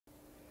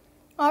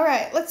All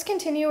right, let's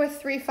continue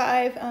with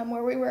 3.5,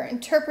 where we were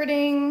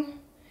interpreting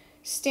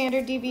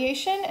standard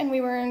deviation, and we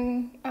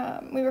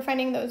were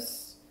finding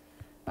those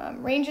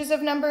ranges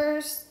of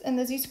numbers and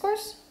the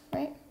z-scores,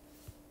 right?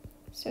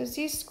 So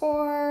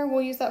z-score,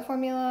 we'll use that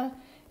formula,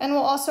 and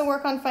we'll also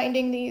work on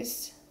finding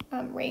these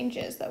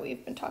ranges that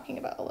we've been talking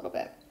about a little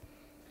bit.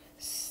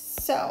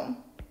 So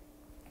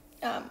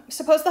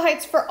suppose the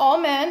heights for all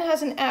men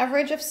has an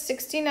average of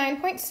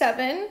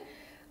 69.7.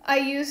 I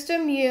used a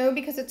mu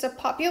because it's a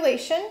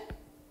population.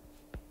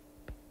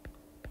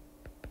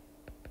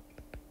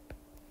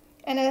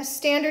 And a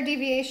standard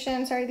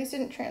deviation, sorry, these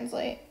didn't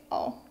translate.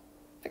 I'll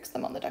fix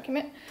them on the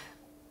document,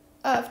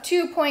 of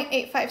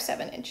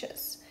 2.857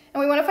 inches.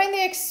 And we want to find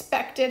the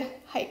expected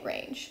height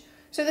range.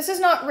 So this is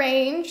not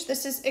range,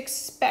 this is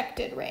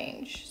expected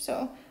range.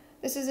 So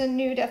this is a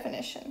new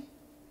definition.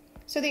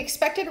 So the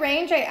expected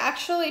range, I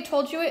actually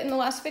told you it in the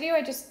last video,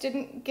 I just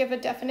didn't give a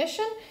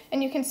definition,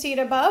 and you can see it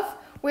above.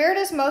 Where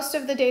does most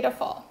of the data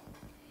fall?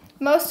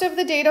 Most of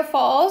the data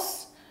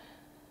falls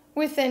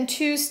within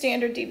 2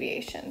 standard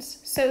deviations.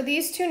 So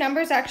these 2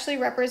 numbers actually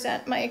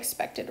represent my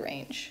expected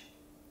range.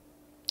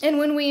 And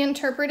when we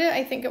interpret it,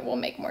 I think it will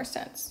make more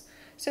sense.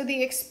 So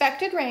the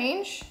expected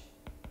range,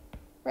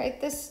 write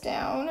this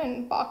down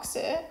and box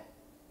it,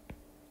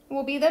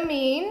 will be the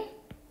mean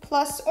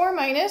plus or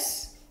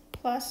minus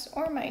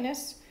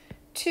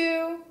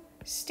 2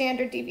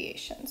 standard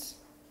deviations.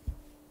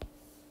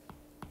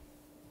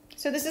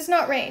 So this is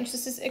not range,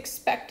 this is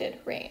expected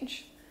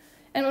range.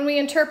 And when we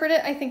interpret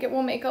it, I think it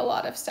will make a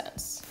lot of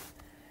sense.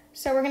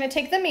 So we're going to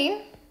take the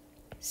mean,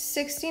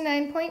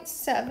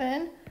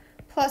 69.7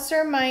 plus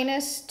or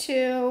minus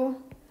 2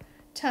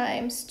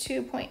 times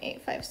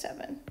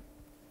 2.857.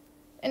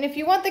 And if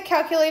you want the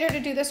calculator to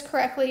do this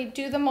correctly,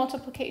 do the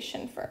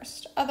multiplication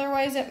first.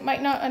 Otherwise, it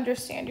might not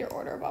understand your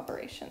order of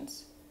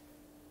operations.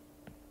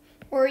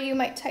 Or you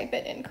might type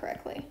it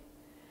incorrectly.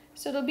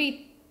 So it'll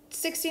be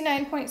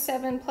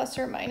 69.7 plus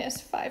or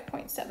minus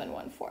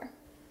 5.714.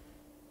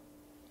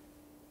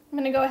 I'm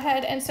going to go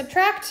ahead and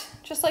subtract.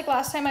 Just like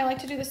last time, I like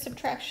to do the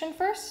subtraction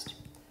first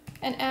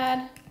and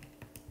add.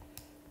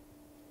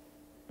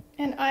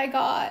 And I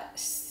got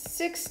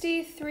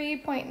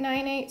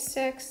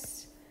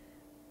 63.986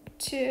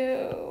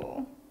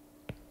 to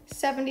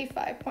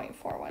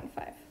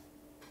 75.415.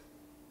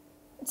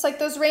 It's like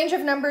those range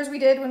of numbers we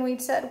did when we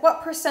said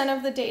what percent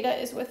of the data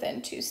is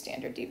within 2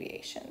 standard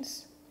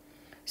deviations.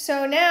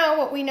 So now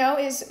what we know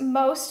is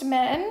most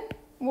men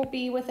will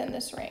be within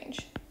this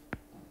range.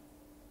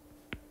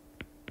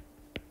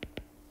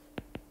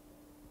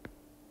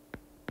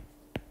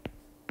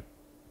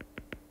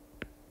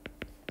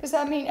 Does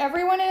that mean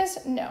everyone is?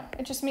 No,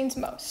 it just means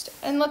most.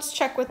 And let's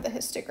check with the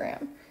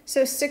histogram.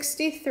 So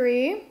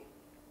 63,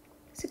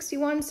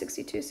 61,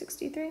 62,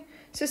 63.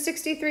 So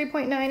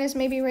 63.9 is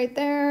maybe right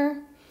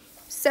there.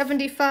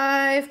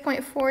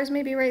 75.4 is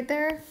maybe right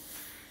there.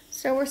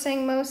 So we're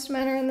saying most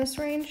men are in this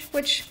range,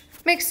 which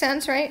makes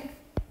sense, right?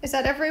 Is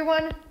that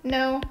everyone?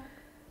 No,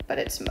 but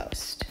it's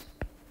most.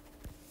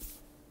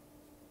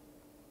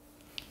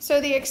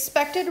 So the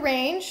expected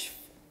range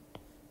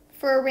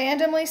for a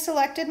randomly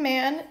selected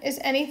man is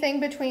anything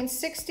between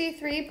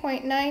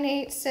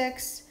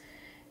 63.986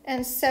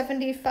 and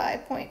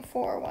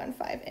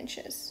 75.415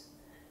 inches.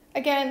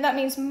 Again, that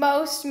means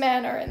most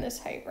men are in this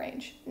height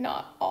range,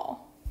 not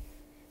all.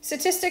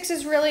 Statistics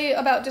is really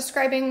about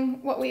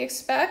describing what we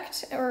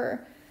expect,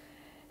 and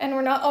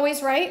we're not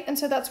always right, and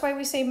so that's why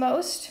we say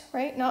most,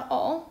 right? Not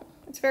all.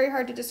 It's very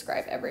hard to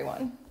describe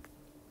everyone.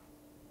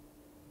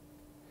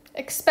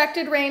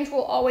 Expected range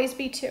will always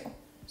be 2,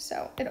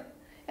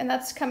 and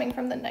that's coming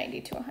from the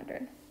 90 to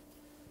 100.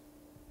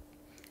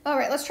 All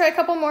right, let's try a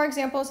couple more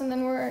examples and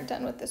then we're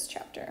done with this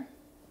chapter.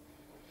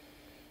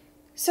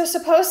 So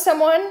suppose some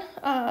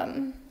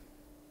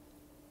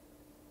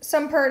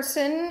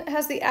person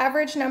has the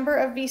average number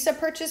of Visa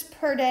purchase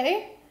per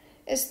day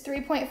is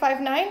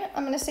 3.59.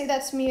 I'm going to say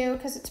that's mu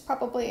because it's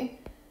probably,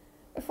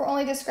 if we're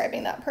only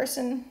describing that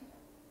person,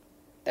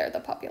 they're the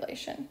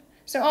population.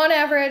 So on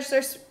average,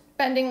 they're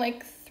spending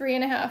like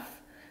 3.5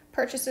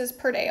 purchases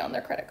per day on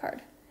their credit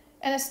card,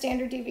 and a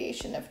standard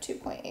deviation of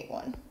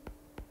 2.81.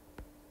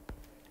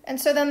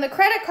 And so then the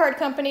credit card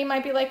company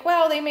might be like,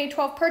 wow, they made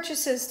 12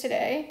 purchases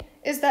today.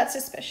 Is that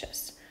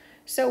suspicious?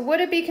 So would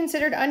it be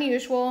considered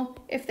unusual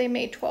if they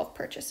made 12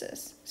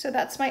 purchases? So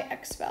that's my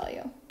X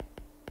value.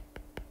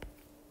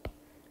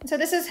 And so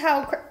this is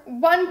how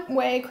one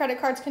way credit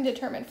cards can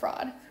determine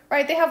fraud,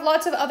 right? They have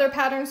lots of other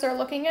patterns they're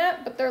looking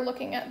at, but they're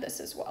looking at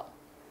this as well,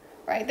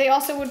 right? They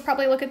also would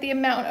probably look at the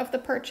amount of the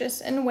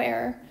purchase and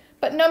where,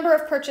 but number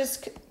of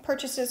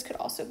purchases could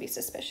also be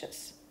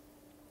suspicious.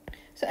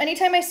 So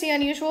anytime I see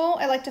unusual,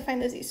 I like to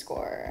find the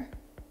z-score.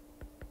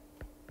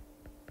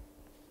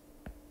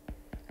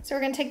 So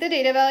we're going to take the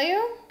data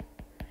value,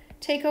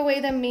 take away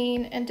the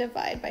mean, and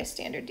divide by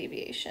standard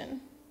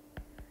deviation.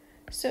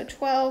 So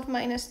 12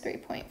 minus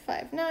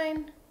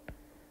 3.59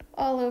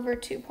 all over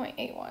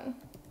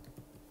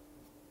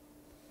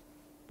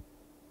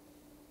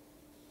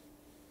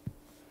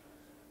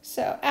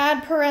So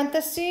add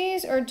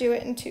parentheses or do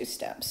it in 2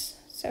 steps.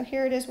 So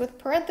here it is with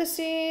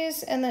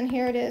parentheses, and then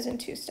here it is in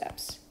 2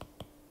 steps.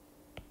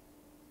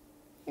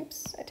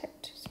 Oops, I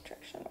typed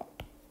subtraction.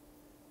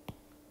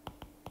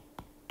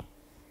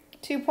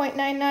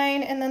 2.99,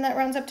 and then that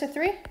rounds up to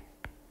 3.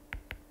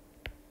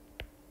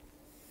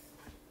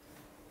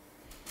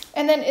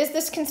 And then is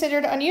this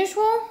considered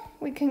unusual?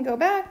 We can go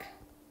back.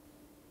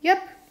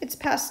 Yep, it's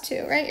past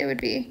 2, right? It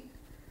would be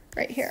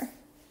right here.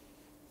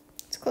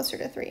 It's closer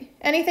to 3.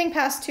 Anything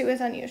past 2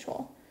 is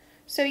unusual.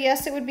 So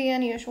yes, it would be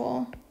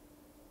unusual.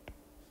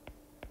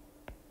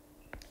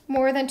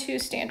 More than 2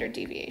 standard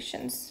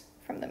deviations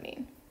from the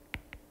mean.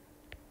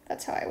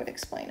 That's how I would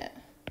explain it.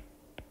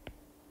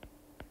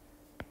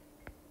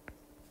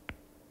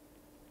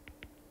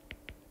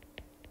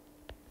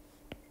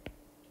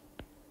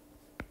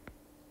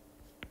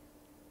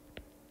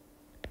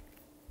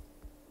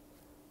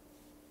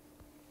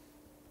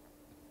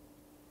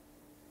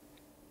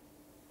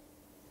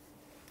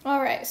 All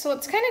right, so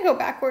let's kind of go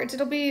backwards.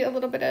 It'll be a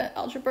little bit of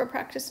algebra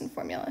practice and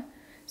formula.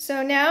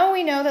 So now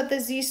we know that the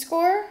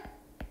z-score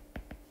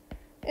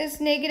is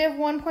negative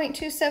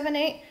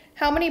 1.278.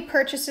 How many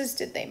purchases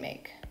did they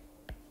make?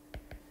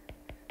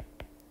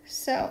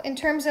 So in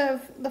terms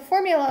of the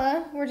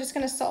formula, we're just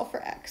going to solve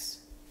for x,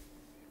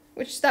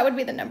 which that would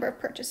be the number of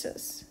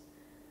purchases.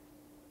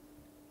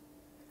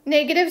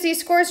 Negative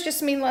z-scores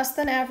just mean less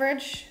than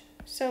average.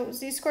 So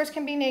z-scores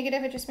can be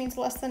negative. It just means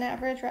less than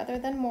average rather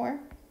than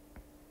more.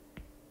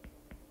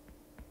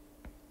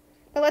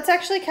 But let's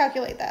actually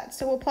calculate that.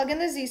 So we'll plug in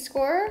the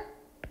z-score.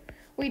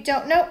 We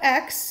don't know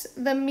x.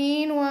 The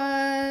mean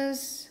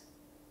was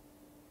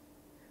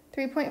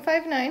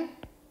 3.59.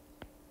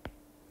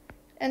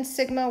 And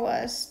sigma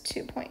was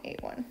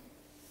 2.81.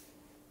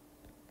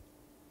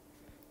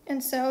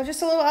 And so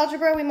just a little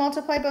algebra. We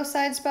multiply both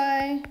sides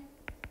by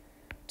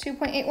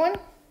 2.81.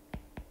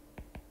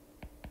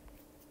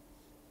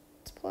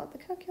 Let's pull out the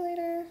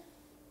calculator.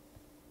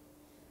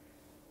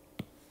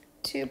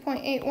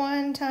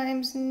 2.81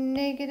 times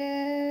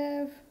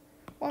negative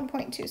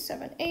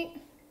 1.278,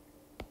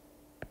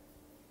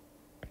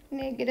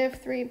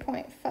 negative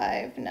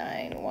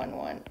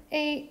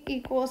 3.59118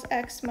 equals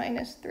x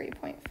minus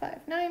 3.59.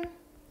 We're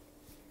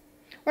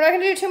not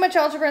going to do too much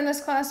algebra in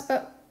this class,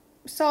 but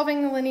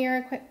solving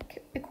linear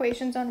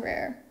equations on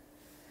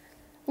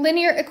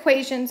linear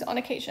equations on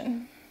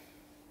occasion.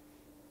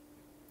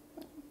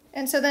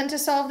 And so then to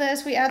solve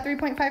this, we add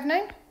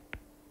 3.59.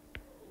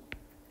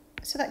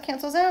 So that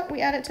cancels out. We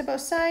add it to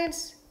both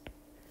sides.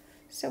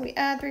 So we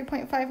add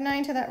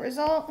 3.59 to that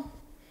result.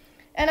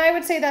 And I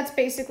would say that's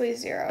basically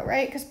 0,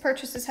 right? Because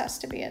purchases has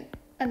to be a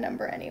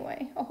number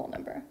anyway, a whole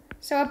number.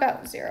 So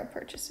about 0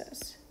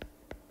 purchases.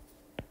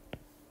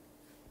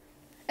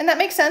 And that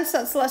makes sense.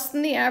 That's less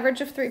than the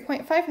average of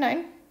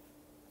 3.59.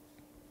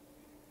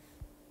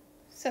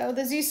 So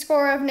the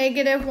z-score of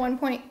negative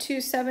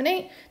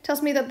 1.278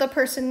 tells me that the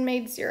person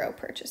made 0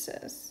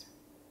 purchases.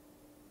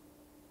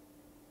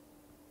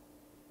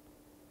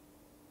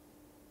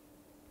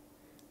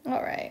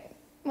 All right,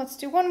 let's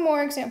do one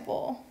more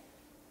example.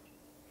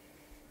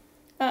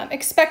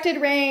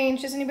 Expected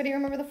range. Does anybody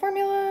remember the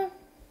formula?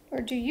 Or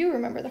do you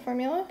remember the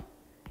formula?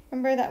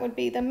 Remember, that would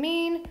be the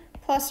mean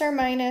plus or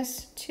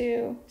minus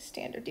 2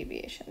 standard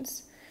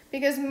deviations,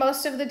 because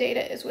most of the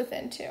data is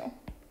within 2.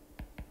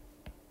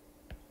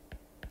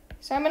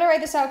 So I'm going to write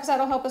this out because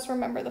that'll help us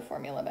remember the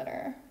formula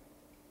better.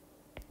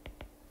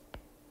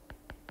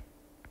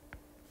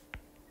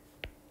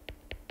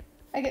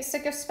 I get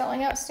sick of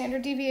spelling out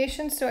standard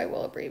deviations, so I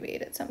will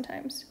abbreviate it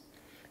sometimes.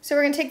 So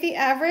we're going to take the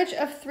average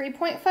of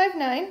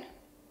 3.59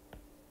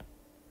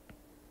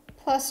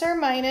 plus or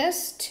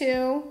minus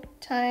 2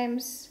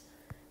 times,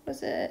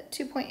 was it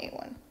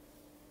 2.81?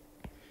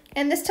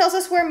 And this tells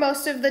us where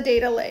most of the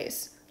data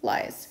lies.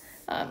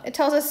 It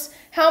tells us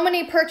how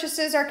many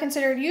purchases are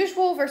considered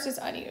usual versus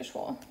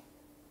unusual.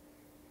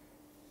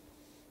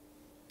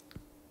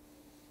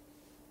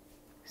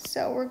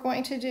 So we're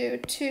going to do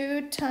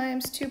 2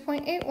 times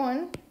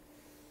 2.81.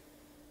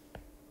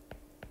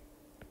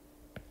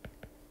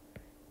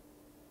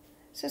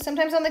 So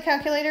sometimes on the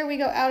calculator we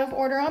go out of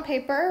order on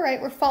paper,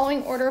 right? We're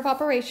following order of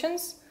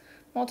operations.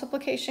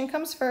 Multiplication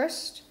comes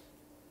first.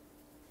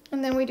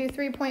 And then we do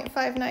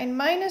 3.59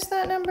 minus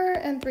that number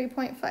and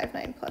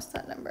 3.59 plus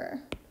that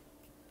number.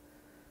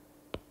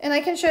 And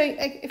I can show you,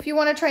 if you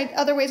want to try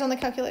other ways on the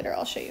calculator,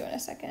 I'll show you in a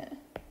second.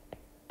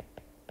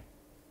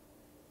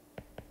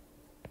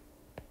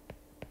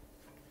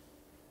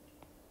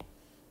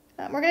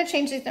 We're going to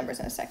change these numbers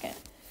in a second.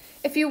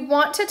 If you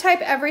want to type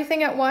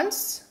everything at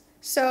once,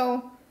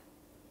 so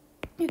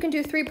you can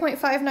do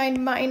 3.59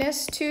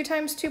 minus 2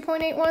 times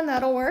 2.81,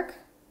 that'll work.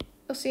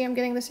 You'll see I'm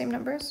getting the same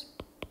numbers.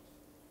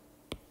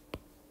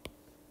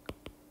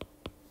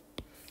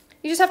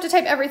 You just have to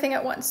type everything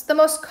at once. The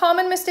most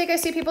common mistake I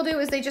see people do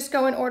is they just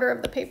go in order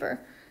of the paper.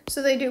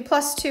 So they do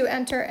plus 2,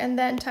 enter, and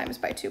then times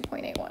by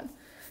 2.81.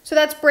 So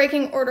that's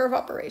breaking order of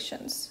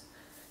operations.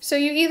 So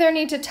you either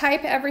need to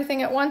type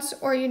everything at once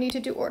or you need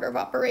to do order of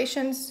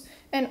operations.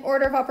 And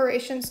order of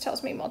operations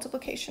tells me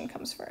multiplication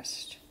comes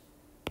first.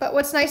 But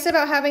what's nice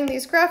about having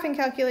these graphing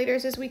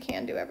calculators is we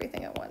can do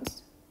everything at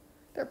once.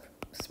 They're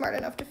smart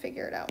enough to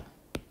figure it out.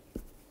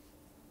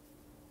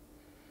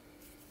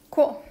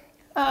 Cool.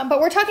 But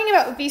we're talking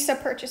about Visa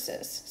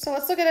purchases. So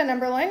let's look at a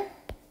number line.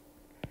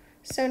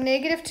 So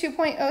negative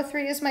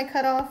 2.03 is my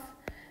cutoff.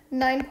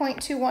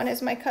 9.21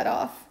 is my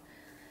cutoff.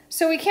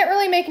 So we can't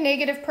really make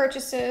negative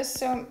purchases.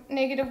 So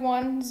negative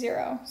 1,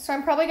 0. So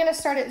I'm probably going to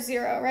start at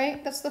 0,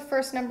 right? That's the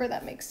first number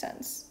that makes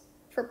sense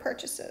for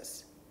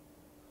purchases.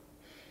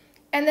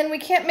 And then we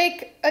can't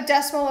make a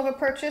decimal of a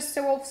purchase,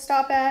 so we'll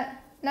stop at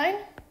 9.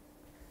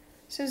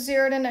 So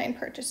 0 to 9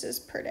 purchases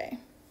per day.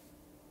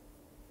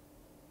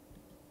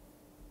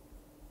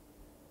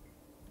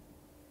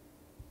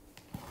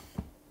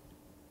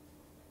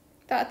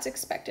 That's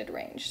expected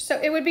range. So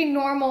it would be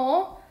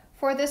normal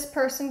for this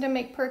person to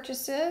make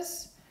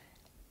purchases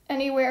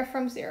anywhere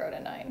from 0 to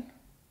 9.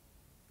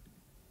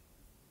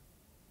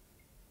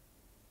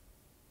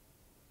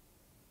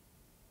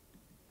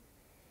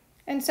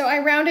 And so I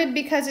rounded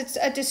because it's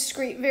a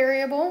discrete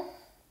variable.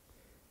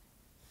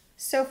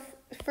 So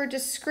for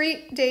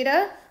discrete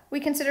data, we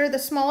consider the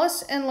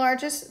smallest and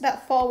largest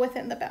that fall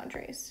within the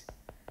boundaries,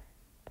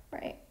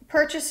 right?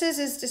 Purchases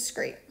is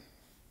discrete.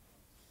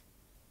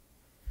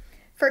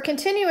 For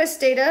continuous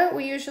data,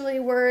 we usually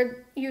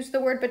use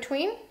the word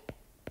between,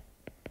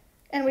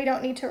 and we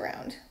don't need to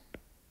round.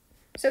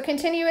 So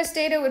continuous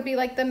data would be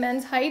like the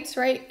men's heights,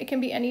 right? It can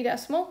be any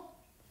decimal.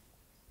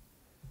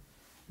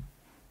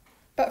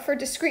 But for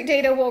discrete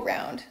data, we'll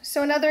round.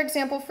 So another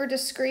example for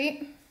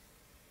discrete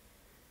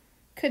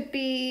could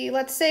be,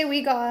 let's say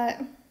we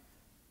got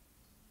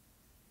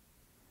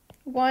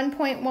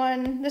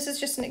 1.1, this is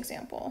just an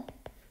example,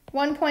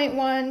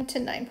 1.1 to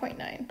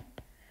 9.9.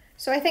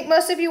 So I think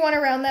most of you want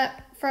to round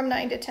that from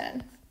 9 to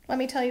 10. Let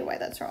me tell you why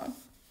that's wrong.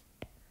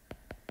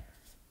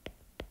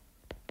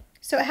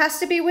 So it has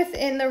to be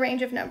within the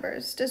range of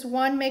numbers. Does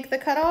 1 make the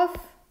cutoff?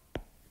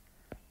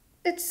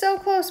 It's so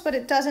close, but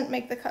it doesn't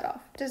make the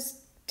cutoff. Does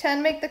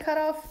 10 make the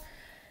cutoff?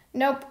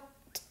 Nope.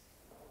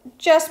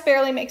 Just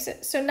barely makes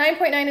it. So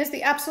 9.9 is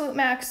the absolute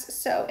max.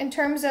 So in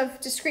terms of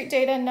discrete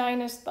data,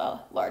 9 is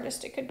the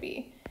largest it could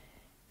be.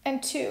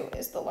 And 2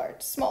 is the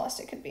smallest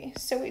it could be.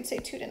 So we'd say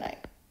 2 to 9.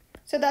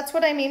 So that's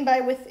what I mean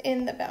by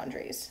within the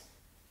boundaries.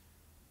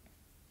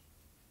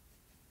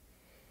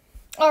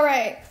 All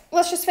right,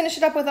 let's just finish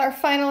it up with our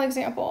final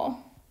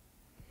example.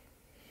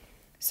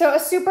 So a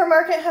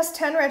supermarket has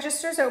 10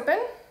 registers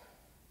open.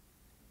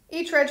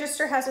 Each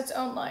register has its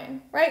own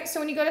line, right? So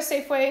when you go to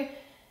Safeway,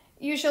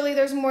 usually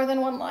there's more than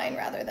one line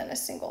rather than a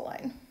single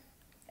line.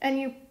 And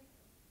you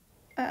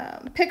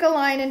pick a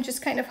line and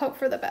just kind of hope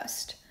for the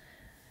best.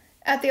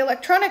 At the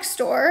electronics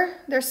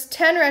store, there's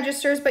 10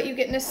 registers, but you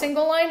get in a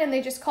single line and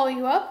they just call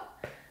you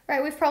up,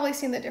 right? We've probably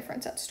seen the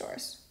difference at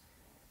stores.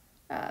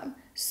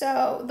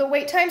 So the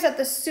wait times at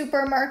the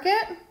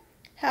supermarket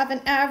have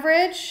an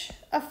average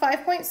of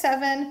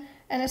 5.7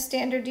 and a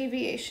standard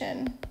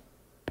deviation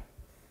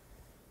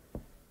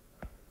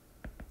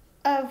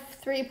of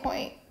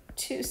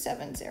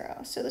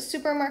 3.270. So the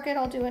supermarket,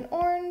 I'll do in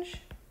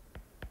orange.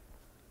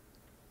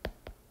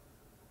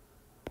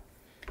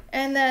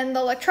 And then the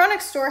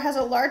electronics store has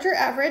a larger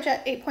average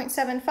at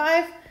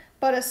 8.75,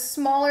 but a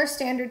smaller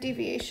standard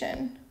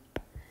deviation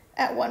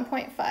at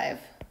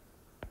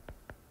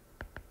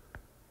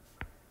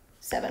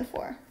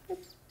 1.574.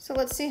 Oops. So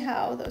let's see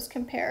how those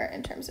compare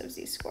in terms of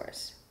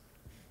z-scores.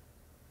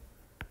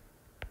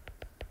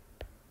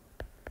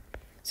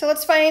 So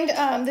let's find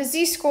the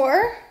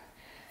z-score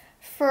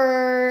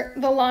for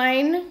the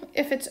line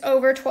if it's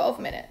over 12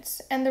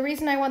 minutes. And the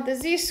reason I want the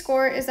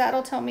z-score is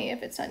that'll tell me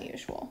if it's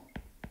unusual.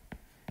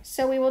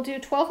 So we will do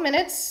 12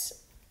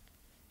 minutes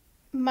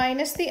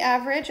minus the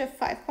average of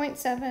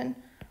 5.7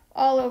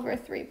 all over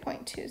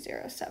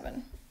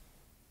 3.207.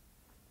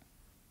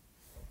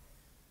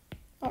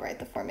 I'll write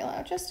the formula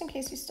out just in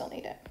case you still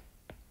need it.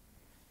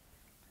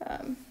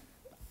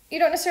 You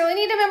don't necessarily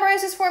need to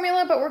memorize this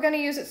formula, but we're going to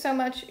use it so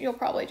much, you'll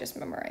probably just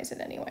memorize it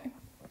anyway.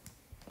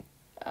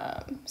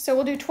 So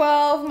we'll do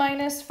 12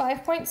 minus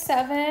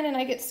 5.7, and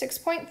I get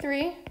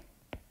 6.3.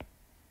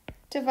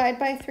 Divide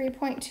by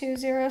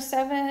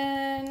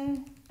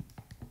 3.207.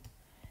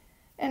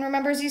 And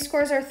remember,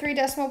 z-scores are 3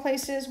 decimal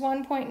places,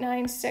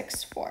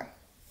 1.964.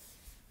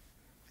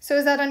 So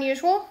is that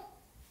unusual?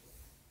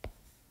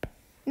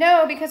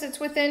 No, because it's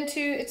within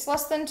 2, it's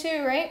less than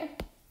 2, right?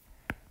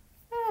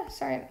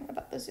 Sorry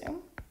about the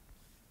zoom.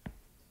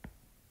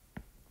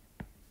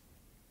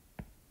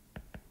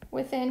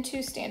 Within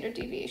 2 standard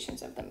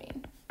deviations of the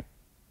mean.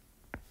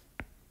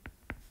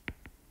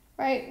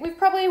 Right? We've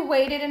probably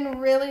waited in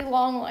really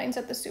long lines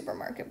at the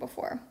supermarket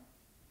before.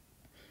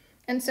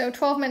 And so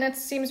 12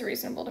 minutes seems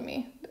reasonable to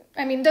me.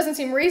 I mean, it doesn't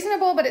seem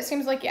reasonable, but it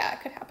seems like, yeah,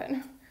 it could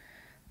happen.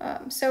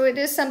 So it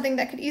is something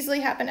that could easily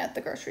happen at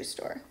the grocery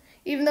store,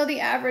 even though the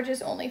average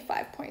is only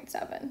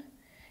 5.7.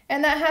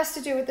 And that has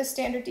to do with the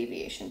standard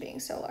deviation being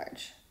so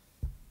large.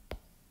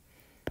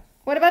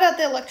 What about at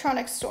the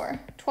electronics store?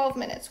 12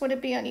 minutes, would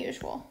it be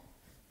unusual?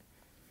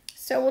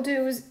 So we'll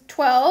do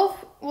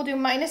 12, we'll do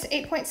minus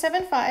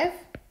 8.75.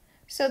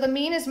 So the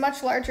mean is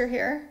much larger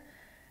here,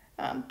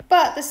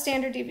 but the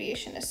standard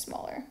deviation is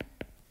smaller.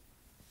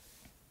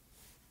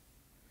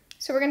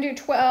 So we're going to do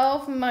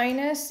 12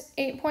 minus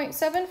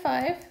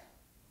 8.75.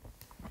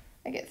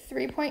 I get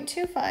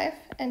 3.25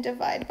 and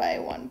divide by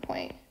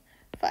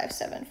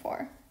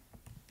 1.574.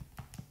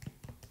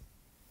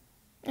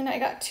 And I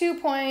got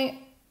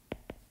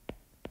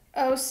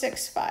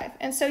 2.065.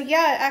 And so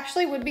yeah, it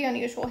actually would be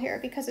unusual here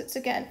because it's,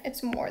 again,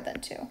 it's more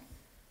than 2.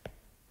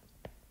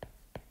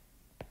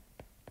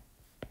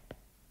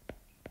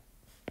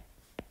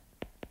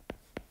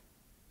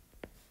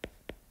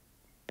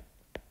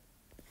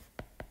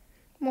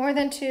 More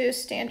than 2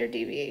 standard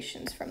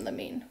deviations from the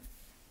mean.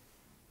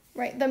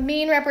 Right, the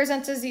mean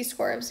represents a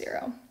z-score of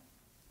 0.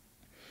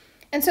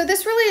 And so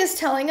this really is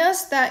telling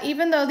us that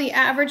even though the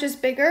average is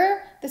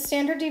bigger, the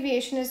standard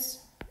deviation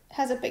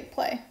has a big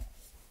play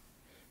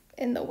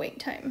in the wait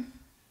time.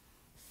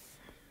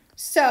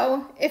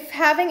 So if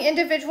having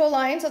individual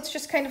lines, let's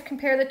just kind of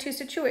compare the two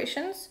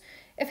situations.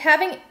 If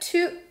having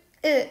two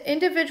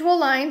individual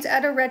lines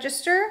at a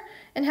register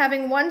and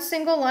having one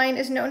single line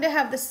is known to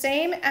have the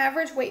same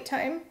average wait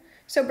time,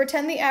 so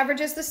pretend the average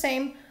is the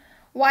same,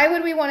 why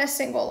would we want a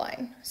single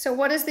line? So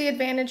what is the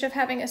advantage of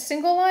having a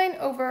single line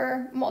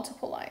over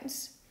multiple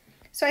lines?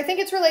 So I think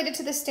it's related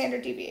to the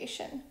standard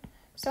deviation.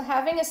 So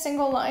having a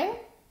single line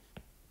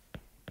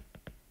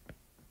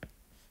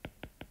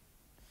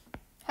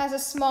has a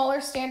smaller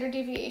standard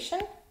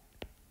deviation.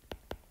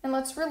 And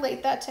let's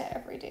relate that to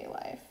everyday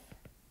life.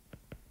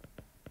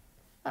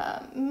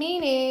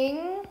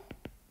 Meaning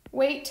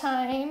wait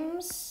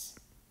times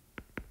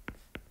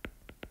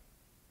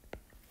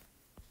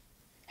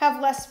have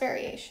less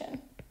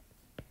variation.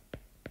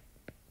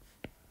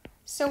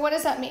 So what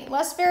does that mean?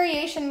 Less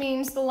variation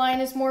means the line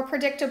is more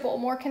predictable,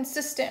 more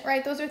consistent,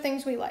 right? Those are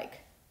things we like.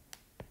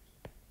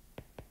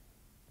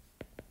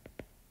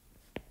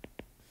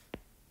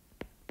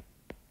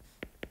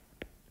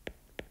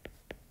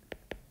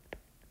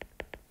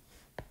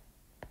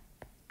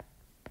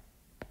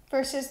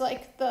 Versus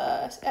like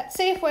at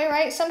Safeway,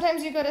 right?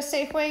 Sometimes you go to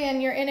Safeway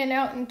and you're in and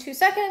out in 2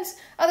 seconds.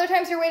 Other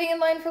times you're waiting in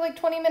line for like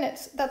 20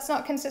 minutes. That's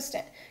not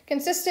consistent.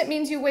 Consistent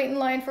means you wait in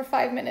line for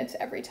 5 minutes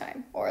every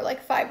time, or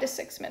like 5 to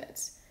 6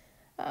 minutes.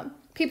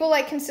 People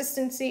like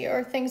consistency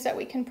or things that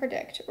we can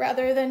predict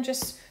rather than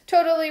just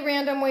totally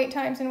random wait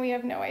times and we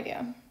have no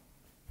idea.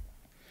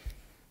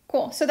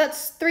 Cool, so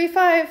that's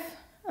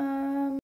 3.5.